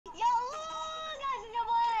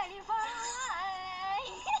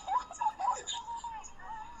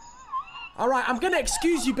All right, I'm gonna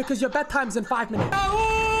excuse you because your bedtime's in 5 minutes.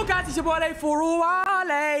 Oh, guys, it's your boy Ale for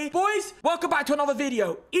Ale. Boys, welcome back to another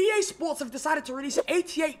video. EA Sports have decided to release an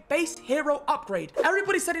 88 base hero upgrade.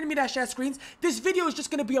 Everybody's sending me their share screens. This video is just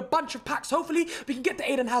gonna be a bunch of packs. Hopefully, we can get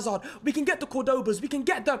the Eden Hazard, we can get the Cordobas, we can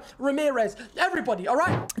get the Ramirez, everybody, all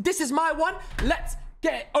right? This is my one. Let's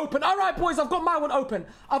get it open. All right, boys, I've got my one open.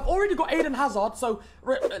 I've already got Eden Hazard, so,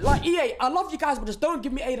 like, EA, I love you guys, but just don't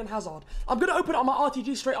give me Eden Hazard. I'm going to open it on my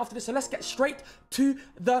RTG straight after this, so let's get straight to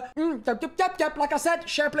the... Like I said,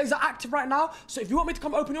 share plays are active right now, so if you want me to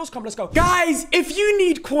come open yours, come, let's go. Guys, if you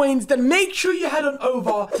need coins, then make sure you head on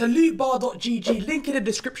over to lootbar.gg, link in the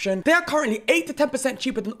description. They are currently 8 to 10%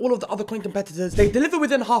 cheaper than all of the other coin competitors. They deliver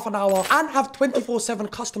within half an hour and have 24/7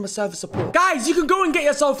 customer service support. Guys, you can go and get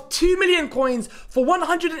yourself 2 million coins for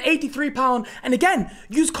 £183, and again,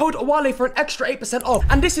 use code AWALE for an extra 8% off.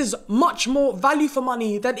 And this is much more value for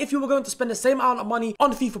money than if you were going to spend the same amount of money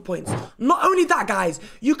on FIFA points. Not only that, guys,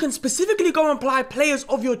 you can specifically go and apply players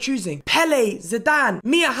of your choosing. Pele, Zidane,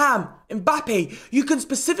 Mia Hamm, Mbappe. You can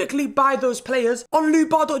specifically buy those players on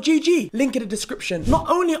lootbar.gg. Link in the description. Not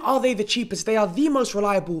only are they the cheapest, they are the most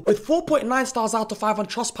reliable with 4.9 stars out of 5 on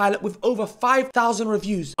Trustpilot with over 5,000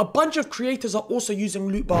 reviews. A bunch of creators are also using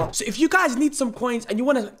Lootbar. So if you guys need some coins and you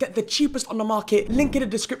want to get the cheapest on the market, link in the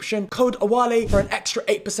description. Code AWALE for an extra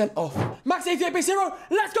 8% off. Max 88 base hero.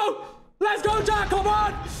 Let's go. Let's go, Jack. Come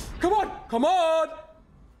on. Come on. Come on.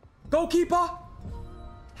 Goalkeeper.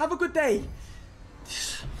 Have a good day.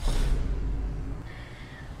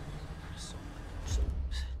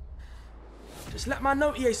 Just let man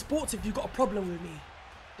know, EA Sports, if you've got a problem with me.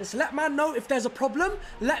 Just let man know if there's a problem,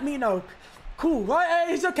 let me know. Cool, right?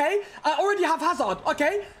 It's okay. I already have Hazard,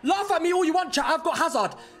 okay? Laugh at me all you want, chat. I've got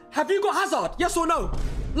Hazard. Have you got Hazard? Yes or no?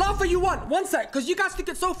 Laugh at you want. 1 sec, because you guys think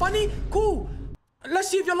it's so funny. Cool. Let's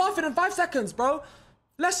see if you're laughing in 5 seconds, bro.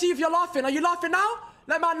 Let's see if you're laughing. Are you laughing now?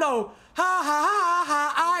 Let man know. Ha ha ha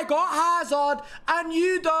ha. I got Hazard and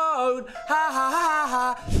you don't. Ha ha ha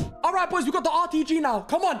ha. All right, boys, we got the RTG now.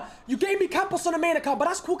 Come on. You gave me Campos on the main account, but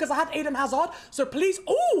that's cool because I had Eden Hazard. So please,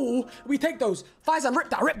 ooh, we take those. Faizan, rip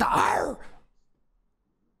that, rip that. Arr.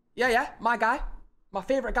 Yeah, my guy. My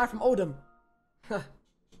favorite guy from Oldham.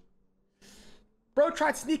 Bro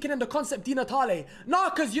tried sneaking in the concept Di Natale. No,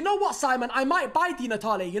 because you know what, Simon? I might buy Di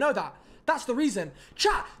Natale. You know that. That's the reason.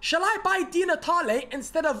 Chat, shall I buy Di Natale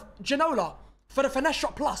instead of Ginola for the Finesse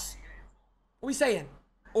Shot Plus? What are we saying?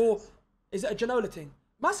 Or is it a Ginola thing?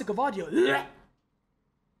 Massive Gavadio.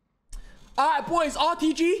 Alright, boys,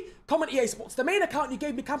 RTG, come on EA Sports. The main account you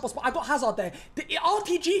gave me Campos, but I got Hazard there. The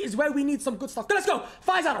RTG is where we need some good stuff. Let's go.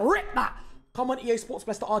 Faizan, rip that. Come on, EA Sports,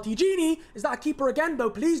 best of RTG. Is that a keeper again?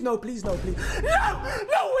 No, please, no, please, no, please. No!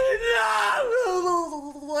 No!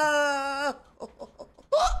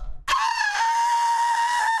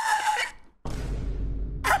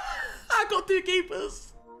 I got 2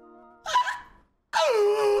 keepers.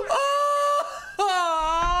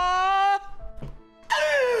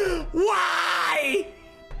 Why?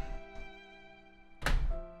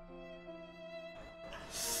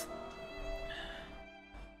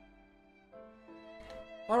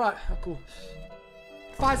 All right, cool.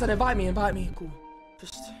 Faizan, invite me, cool.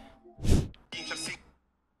 Just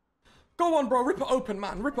go on, bro. Rip it open,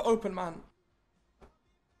 man. Rip it open, man.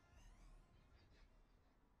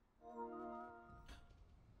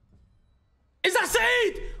 Is that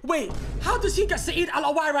Saeed? Wait, how does he get Saeed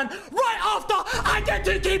Al Awairan right after I get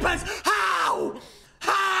 2 keepers? How?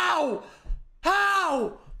 How?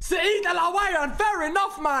 How? Saeed Al Awairan, fair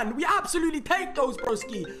enough, man. We absolutely take those,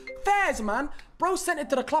 broski. Fairs, man. Bro sent it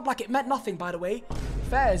to the club like it meant nothing, by the way.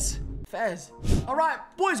 Fairs. Fairs. All right,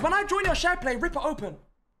 boys, when I join your share play, rip it open.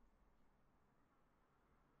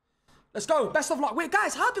 Let's go. Best of luck. Wait,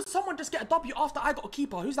 guys, how did someone just get a W after I got a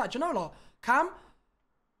keeper? Who's that? Ginola? Cam?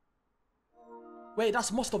 Wait,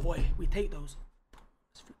 that's Mostovoy. We take those.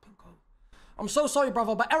 Let's flipping go. I'm so sorry,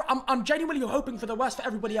 brother, but I'm genuinely hoping for the worst for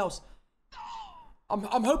everybody else.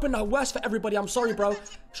 I'm hoping the worst for everybody. I'm sorry, bro.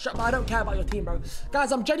 I don't care about your team, bro.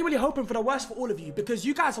 Guys, I'm genuinely hoping for the worst for all of you because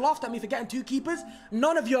you guys laughed at me for getting 2 keepers.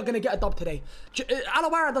 None of you are going to get a dub today.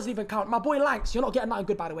 Alawara doesn't even count. My boy Lanks, you're not getting nothing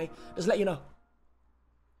good, by the way. Just let you know.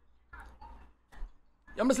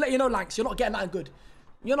 I'm just letting you know, Lanks, you're not getting nothing good.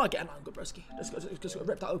 You're not getting nothing good, broski. Just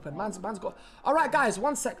rip that open. Man's got... All right, guys,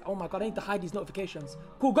 1 sec. Oh, my God, I need to hide these notifications.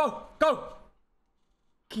 Cool, go. Go.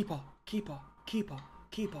 Keeper. Keeper. Keeper.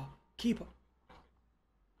 Keeper. Keeper.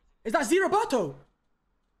 Is that Z Roberto?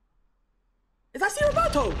 Is that Z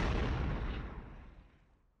Roberto?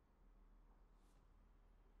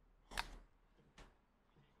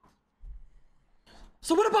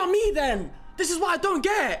 So what about me then? This is what I don't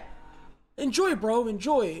get. Enjoy, bro.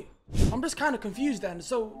 Enjoy. I'm just kind of confused then.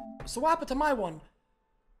 So what happened to my one?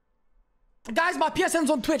 Guys, my PSN's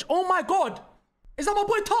on Twitch. Oh my God. Is that my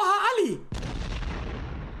boy Taha Ali?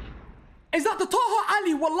 Is that the Taha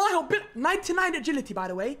Ali? Wallahi, 99 agility, by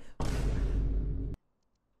the way.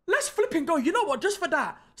 Let's flipping go. You know what? Just for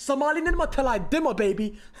that. Somali Ninma till I dimmer,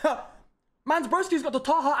 baby. Man's broski's got the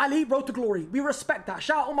Taha Ali road to glory. We respect that.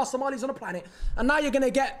 Shout out all my Somalis on the planet. And now you're going to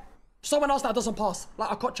get someone else that doesn't pass. Like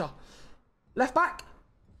Akocha. Left back.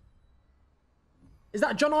 Is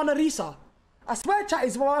that John Arisa? I swear chat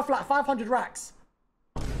is worth like 500 racks.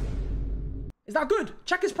 Is that good?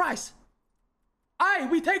 Check his price. Aye,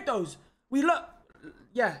 we take those. We look.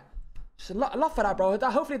 Yeah. Just love for that, bro.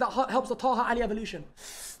 Hopefully that helps the Taha Ali evolution.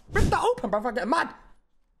 Rip that open, bro. If I get mad.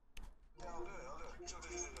 Yeah, I'll do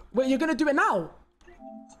it. Wait, you're gonna do it now?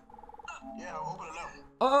 Yeah, I'll open it now.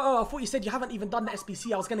 Oh, I thought you said you haven't even done the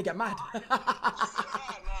SBC. I was gonna get mad. Nah,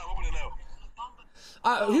 open it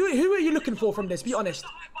now. Who are you looking for from this? Be honest.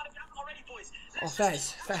 Oh,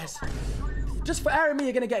 Fez. Just for airing me,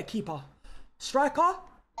 you're gonna get a keeper. Striker?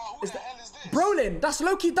 Oh, who the hell is this? Brolin. That's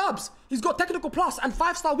low-key dubs. He's got technical plus and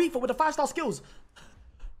 5-star weak foot with the 5-star skills.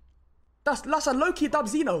 That's a low-key dub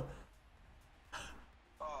Zeno.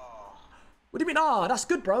 What do you mean? Ah, that's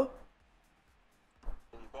good, bro.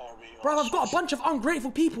 Bro, I've got a bunch of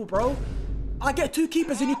ungrateful people, bro. I get 2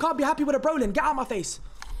 keepers and you can't be happy with a Brolin. Get out of my face.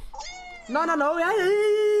 No.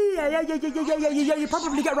 Yeah. You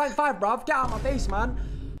probably get rank 5, bruv. Get out of my face, man.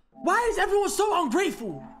 Why is everyone so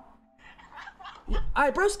ungrateful?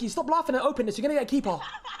 Alright, broski, stop laughing at openness. You're gonna get a keeper.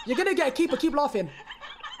 You're gonna get a keeper. Keep laughing.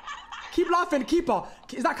 Keep laughing, keeper.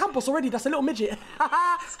 Is that Campos already? That's a little midget.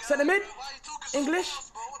 Centre mid. English.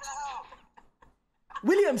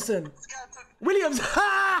 Williamson. Williams.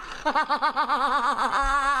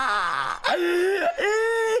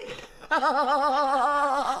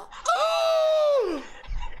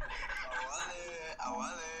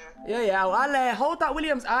 Yeah. Wale. Hold that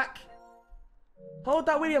Williams, Ak. Hold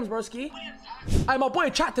that Williams, broski. Hey, my boy,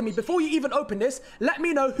 chat to me. Before you even open this, let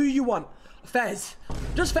me know who you want. Fez.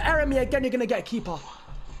 Just for airing me again, you're going to get a keeper.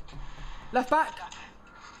 Left back.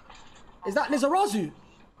 Is that Lizarazu?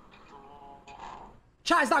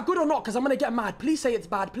 Chat, is that good or not? Because I'm going to get mad. Please say it's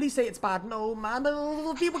bad. Please say it's bad. No, man.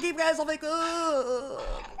 No, people keep getting something good.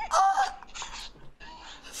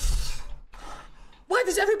 Why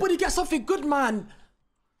does everybody get something good, man?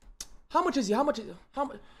 How much is he? How much?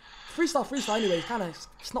 3-star anyway.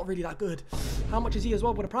 It's not really that good. How much is he as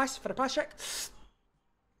well for the price check?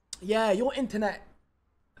 Yeah, your internet.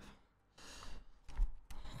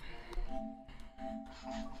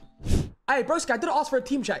 Hey, broski, I didn't ask for a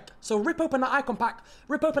team check. So rip open that icon pack.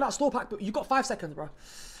 Rip open that store pack. But you got 5 seconds, bro.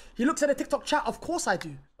 He looks at the TikTok chat. Of course I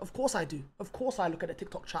do. Of course I do. Of course I look at the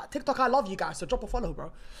TikTok chat. TikTok, I love you guys. So drop a follow,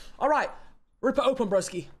 bro. All right. Rip it open,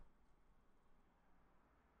 broski.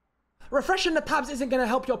 Refreshing the tabs isn't going to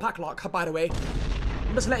help your pack lock, by the way.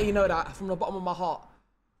 I'm just letting you know that from the bottom of my heart.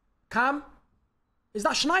 Cam? Is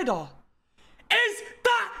that Schneider? Is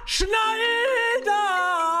that Schneider?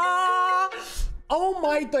 Oh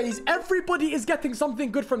my days. Everybody is getting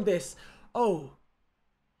something good from this. Oh.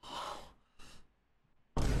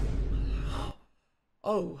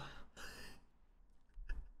 Hold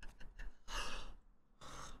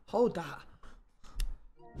that.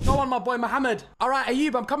 Go on, my boy Mohammed. All right,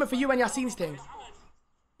 Ayub, I'm coming for you and Yassine's thing.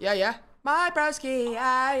 Yeah. My broski,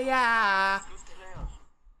 yeah.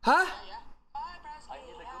 Huh?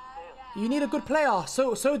 You need a good player.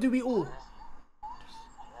 So do we all.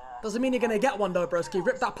 Doesn't mean you're gonna get one though, broski.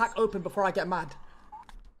 Rip that pack open before I get mad.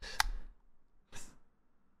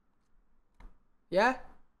 Yeah?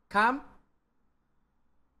 Cam? Is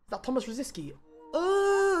that Thomas Rosicky?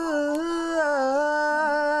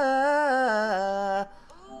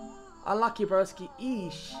 Unlucky, broski.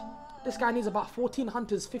 Eesh. This guy needs about 14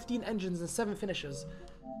 hunters, 15 engines, and 7 finishers.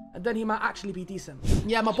 And then he might actually be decent.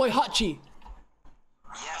 Yeah, my boy Hutchie.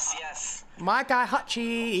 Yes. My guy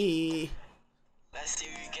Hutchie. Let's see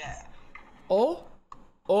who you get. Oh?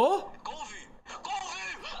 Govu!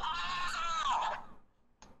 Ah!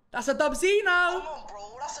 That's a dub Zeno. Come on,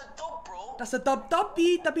 bro. That's a dub, bro. That's a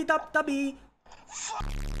dubby.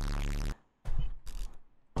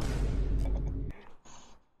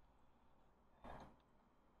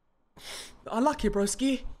 Unlucky,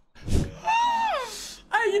 broski.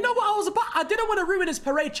 Hey, you know what I was about? I didn't want to ruin his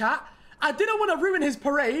parade, chat. I didn't want to ruin his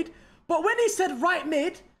parade. But when he said right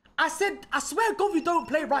mid, I said, I swear Govu don't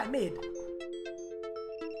play right mid. Who's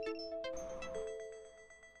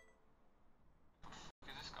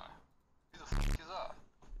this guy? Who the fuck is that?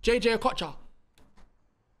 JJ Okocha.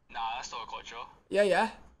 Nah, that's not a Okocha. Yeah.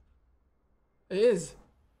 It is.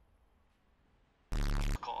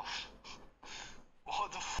 Fuck off.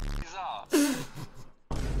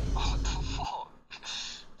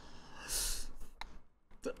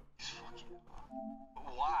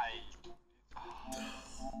 Why?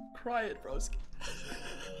 Crying, broski.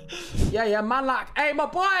 Yeah, man, like, hey, my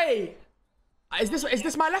boy! Is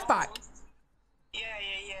this my left back?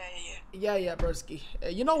 Yeah, broski.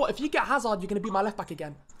 You know what? If you get Hazard, you're gonna be my left back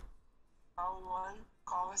again.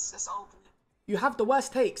 Just open it. You have the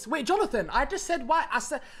worst takes. Wait, Jonathan, I just said why. I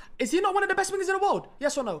said, is he not one of the best wingers in the world?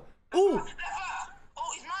 Yes or no? Ooh,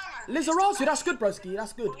 Oh, he's my man. Lizarazu, that's good, broski.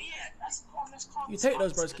 That's good. Oh, yeah, that's calm. You take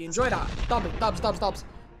those, broski. Enjoy that. Dubs. Love.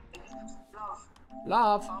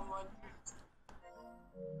 Love. Someone.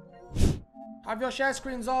 Have your share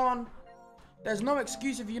screens on. There's no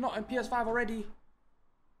excuse if you're not in PS5 already.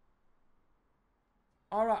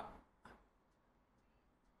 Alright.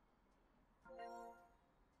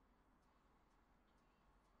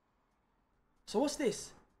 So what's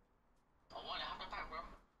this? I want to have it back,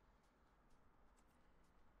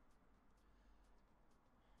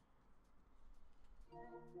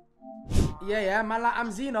 bro. Yeah, man, like,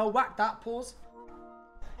 I'm Zeno. Whack that, pause.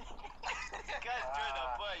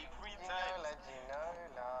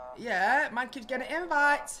 Yeah, man keeps getting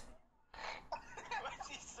invites.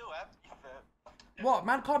 What?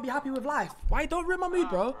 Man can't be happy with life. Why don't rip my mood,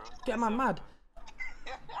 bro? Get man mad.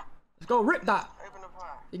 Let's go, rip that.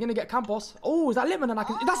 You're gonna get Campos. Oh, is that Littman? And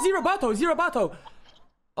that's Roberto.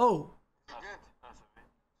 Oh.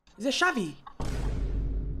 Is it Xavi?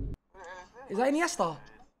 Is that Iniesta?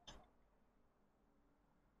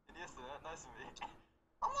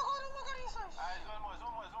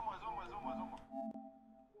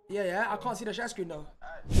 Yeah, I can't see the share screen though.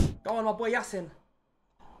 Go on, my boy Yasin.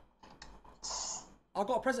 I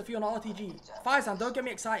got a present for you on the RTG. Faizan, don't get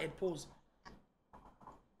me excited. Pause.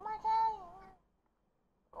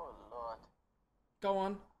 Oh, Lord. Go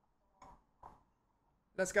on.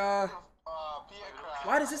 Let's go.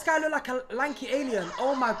 Why does this guy look like a lanky alien?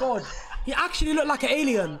 Oh my god. He actually looked like an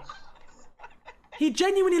alien. He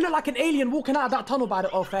genuinely looked like an alien walking out of that tunnel by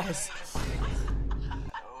the... Oh, Fez.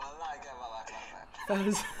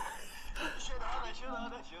 Fez.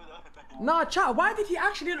 Nah, chat, why did he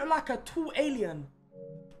actually look like a tall alien?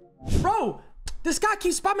 Bro, this guy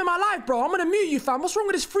keeps spamming my life, bro. I'm gonna mute you, fam. What's wrong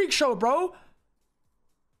with this freak show, bro?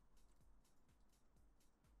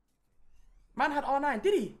 Man had R9,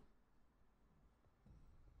 did he?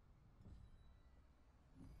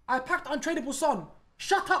 I packed untradeable Son.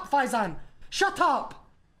 Shut up, Faizan. Shut up.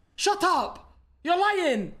 Shut up. You're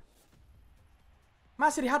lying.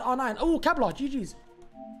 Man said he had R9. Oh, Kevlar, GG's.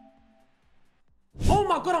 Oh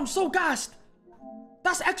my god, I'm so gassed.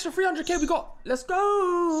 That's extra 300k we got. Let's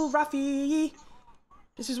go, Rafi.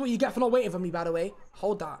 This is what you get for not waiting for me, by the way.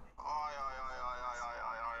 Hold that.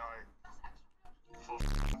 For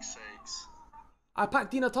f***ing sakes. I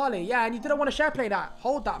packed Di Natale. Yeah, and you didn't want to share play that.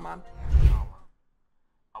 Hold that, man.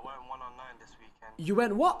 I went 1 on 9 this weekend. You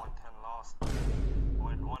went what? 110 last. I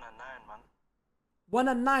went 1 and 9, man. 1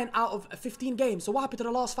 and 9 out of 15 games. So what happened to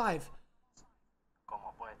the last 5? Got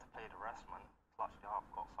my boy to play the rest, man. Clutched it up,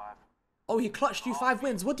 got 5. Oh, he clutched you 5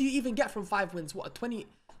 wins. What do you even get from 5 wins? What,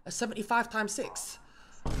 a 75 times 6?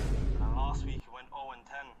 And last week he went 0 and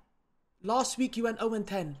 10. Last week you went 0 and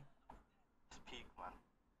 10. It's peak, man.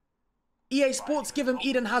 EA Sports give him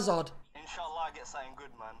Eden Hazard. Inshallah, I get something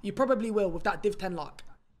good, man. You probably will with that Div 10 luck.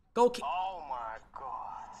 Go kick. Oh my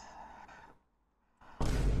god.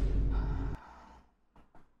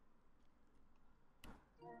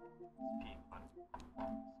 Peak, man. So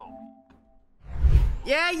peak.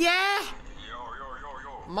 Yeah. Yo.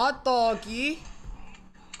 My doggy.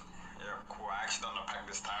 Yeah, cool. I actually done the pack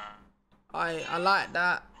this time. I like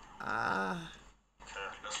that. Okay,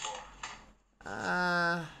 let's go.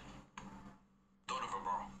 Donovan,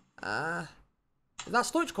 bro. Is that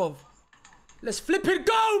Stoichkov? Let's flip it,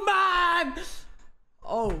 go, man!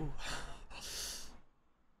 Oh.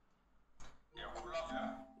 Yeah, cool love,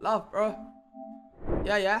 yeah? Love, bro.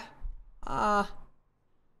 Yeah.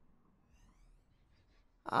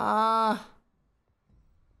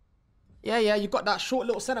 Yeah, you got that short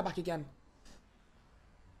little centre back again.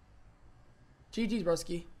 GG's,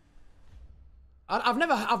 broski. I've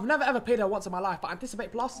never ever played her once in my life, but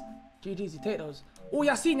Anticipate Plus, GG's, you take those. Oh,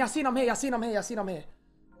 Yasin, I'm here.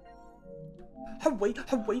 Haway.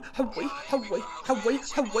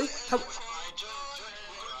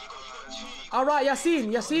 Alright,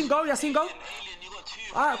 Yasin, go.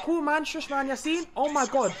 Alright, cool, man. Shush, man, Yasin. Oh my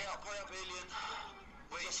god.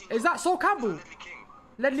 Is that Sol Campbell?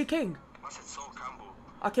 Ledley King.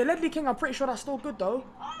 Okay, Ledley King, I'm pretty sure that's still good though.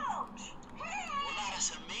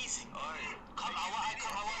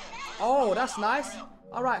 Oh, that's nice.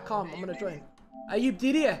 Alright, calm. I'm gonna join. Ayub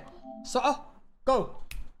Didier. So, go.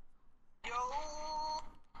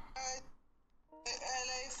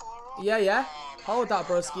 Yeah. Hold up,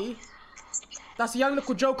 broski. That's a young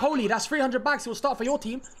little Joe Coley. That's 300 bags. He'll start for your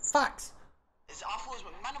team. Facts. I thought it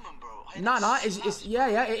was McManaman, bro. Hey, Nah,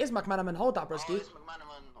 yeah, it is McManaman. Hold that, broski. it's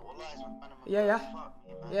McManaman. Wallah, it's McManaman. Yeah. Fuck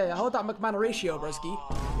me, man. Yeah, hold that McMahon ratio, broski.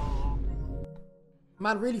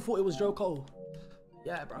 Man really thought it was Joe Cole.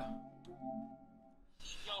 Yeah, bro. Yo,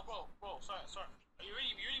 bro, sorry. You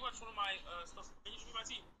really watched one of my stuff? Can you show me my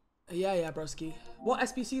team? Yeah, broski. What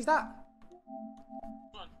SBC is that?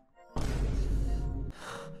 Come on.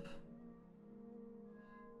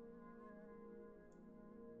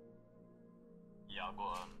 Yeah, I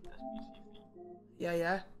got SBC.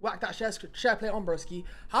 Yeah. Whack that share play on, broski.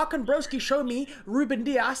 How can broski show me Ruben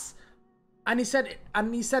Diaz and he said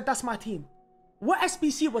that's my team? What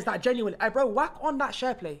SBC was that genuine? Hey, bro, whack on that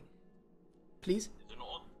share play. Please. Is it not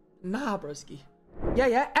on? Nah, broski.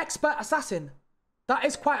 Yeah, Expert Assassin. That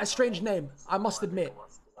is quite a strange name, I must admit.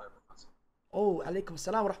 Oh, alaikum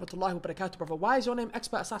salam wa rahmatullahi wa barakatuh, brother. Why is your name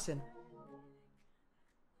Expert Assassin?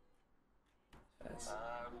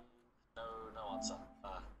 No answer.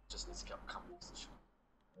 Just need to get Campos.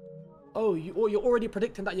 Oh, you're already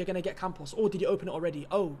predicting that you're gonna get Campos, or did you open it already?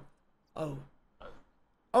 Oh,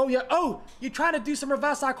 yeah. Oh, you're trying to do some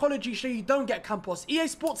reverse psychology so you don't get Campos. EA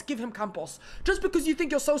Sports give him Campos. Just because you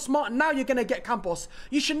think you're so smart, now you're gonna get Campos.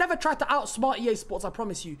 You should never try to outsmart EA Sports, I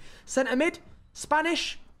promise you. Centre mid,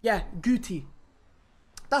 Spanish, yeah, Guti.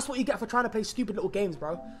 That's what you get for trying to play stupid little games,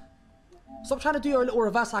 bro. Stop trying to do your little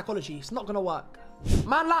reverse psychology. It's not gonna work.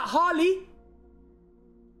 Man like Harley.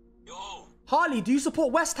 Yo! Harley, do you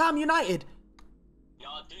support West Ham United? Yeah,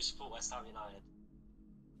 I do support West Ham United.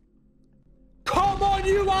 Come on,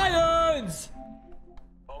 you Lions!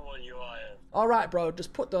 Come on, you Iron. All right, bro.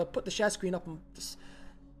 Just put the share screen up and just,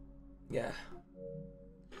 yeah.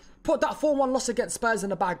 Put that 4-1 loss against Spurs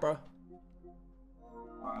in the bag, bro.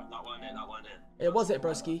 Alright, that one in. It was it,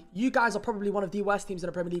 broski. You guys are probably one of the worst teams in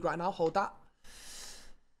the Premier League right now. Hold that.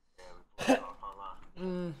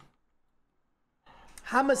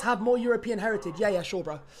 Hammers have more European heritage. Yeah, sure,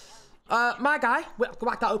 bro. My guy,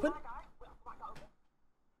 whack that open.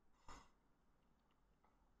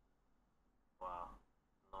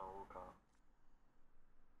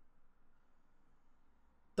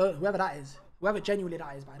 Whoever that is. Whoever genuinely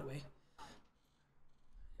that is, by the way.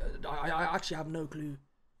 I actually have no clue.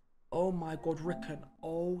 Oh my god, Rickon.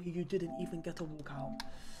 Oh, you didn't even get a walkout.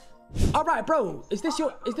 Alright, bro. Is this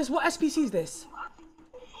what SPC is this?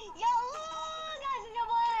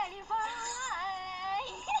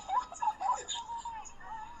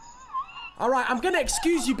 Alright, I'm gonna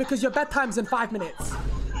excuse you because your bedtime's in 5 minutes.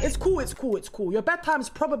 It's cool. Your bedtime's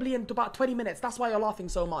probably in about 20 minutes. That's why you're laughing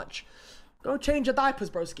so much. Go change your diapers,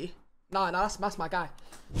 broski. Nah, that's my guy.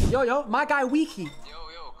 Yo, my guy Wiki. Yo,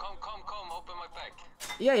 come, open my pack.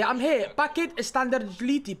 Yeah, I'm here. Paket standard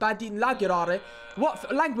liti badin lagerare.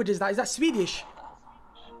 What language is that? Is that Swedish?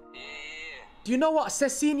 Yeah. Do you know what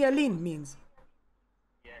Cecilia Lin means?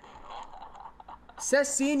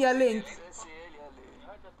 Cecilia Lin.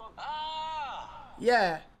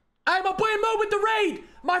 Yeah. Hey, my boy Mo with the raid.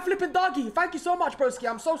 My flipping doggy. Thank you so much, broski.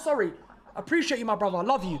 I'm so sorry. Appreciate you, my brother. I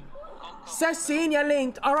love you. Cecilia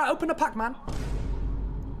linked. All right, open the pack, man.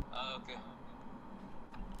 Okay.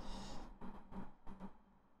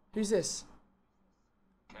 Who's this?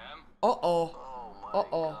 Cam? Uh-oh. I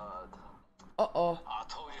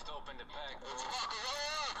told you to open the pack.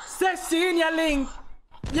 Cecilia linked.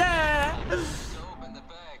 Yeah. Open the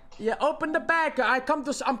bag. Yeah, open the bag.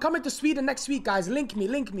 I'm coming to Sweden next week, guys. Link me.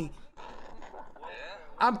 Yeah?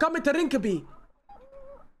 I'm coming to Rinkeby.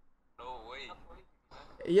 No way.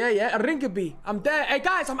 Yeah, Rinkeby. I'm there. Hey,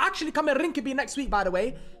 guys, I'm actually coming to Rinkeby next week, by the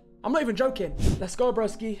way. I'm not even joking. Let's go,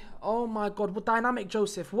 broski. Oh, my God. What Dynamic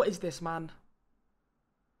Joseph. What is this, man?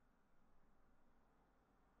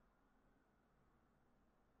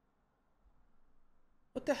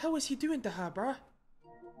 What the hell is he doing to her, bruh?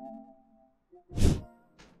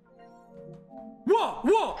 What?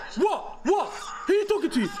 Who you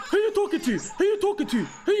talking to? Who you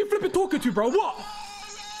flipping talking to, bro? What?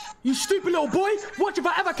 You stupid little boy. Watch if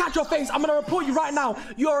I ever catch your face. I'm gonna report you right now.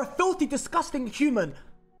 You're a filthy, disgusting human.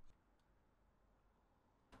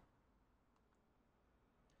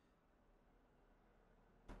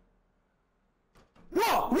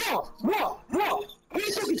 What? Who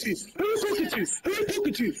you talking to? Who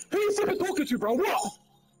you flipping talking to, bro? What?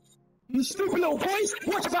 You stupid little boy!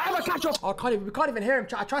 Watch if I ever catch you! Oh, we can't even hear him.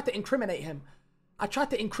 I tried to incriminate him.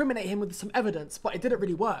 With some evidence, but it didn't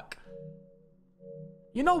really work.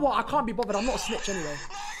 You know what? I can't be bothered. I'm not a snitch anyway.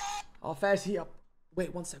 Oh, fair's he up.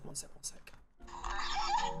 Wait, one sec.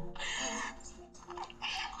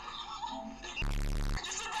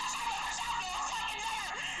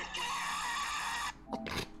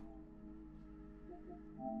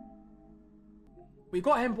 We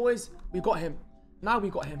got him, boys. We got him. Now we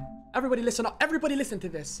got him. Everybody listen up. Everybody listen to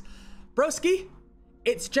this. Broski,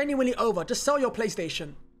 it's genuinely over. Just sell your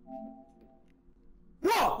PlayStation.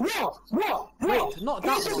 What? Wait, not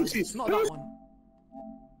that one. Not that one.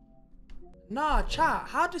 Nah, chat.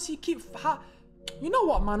 How does he keep... You know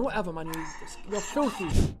what, man? Whatever, man. You're filthy.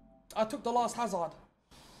 I took the last Hazard.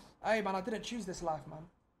 Hey, man, I didn't choose this life, man.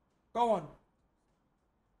 Go on.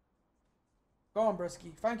 Go on,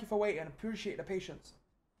 Broski. Thank you for waiting. Appreciate the patience.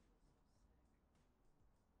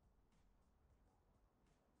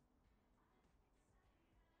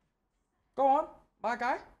 Go on, my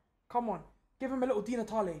guy. Come on. Give him a little Di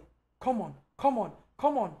Natale. Come on. Come on.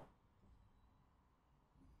 Come on.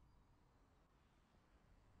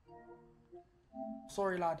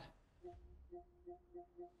 Sorry, lad.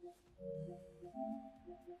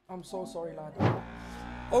 I'm so sorry, lad.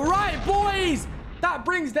 All right, boys. That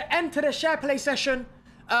brings the end to the share play session.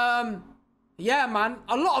 Yeah, man.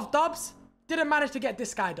 A lot of dubs. Didn't manage to get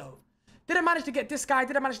this guy, though. Didn't manage to get this guy.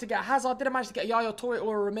 Didn't manage to get Hazard. Didn't manage to get Yaya Toure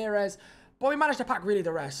or Ramirez. But we managed to pack really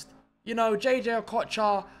the rest. You know, JJ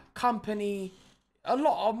Okocha, Company, a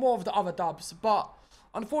lot more of the other dubs. But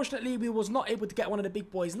unfortunately, we was not able to get one of the big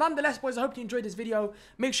boys. Nonetheless, boys, I hope you enjoyed this video.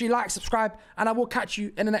 Make sure you like, subscribe, and I will catch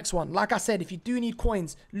you in the next one. Like I said, if you do need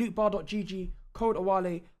coins, lootbar.gg, code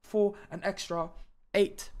Awale for an extra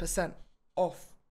 8% off.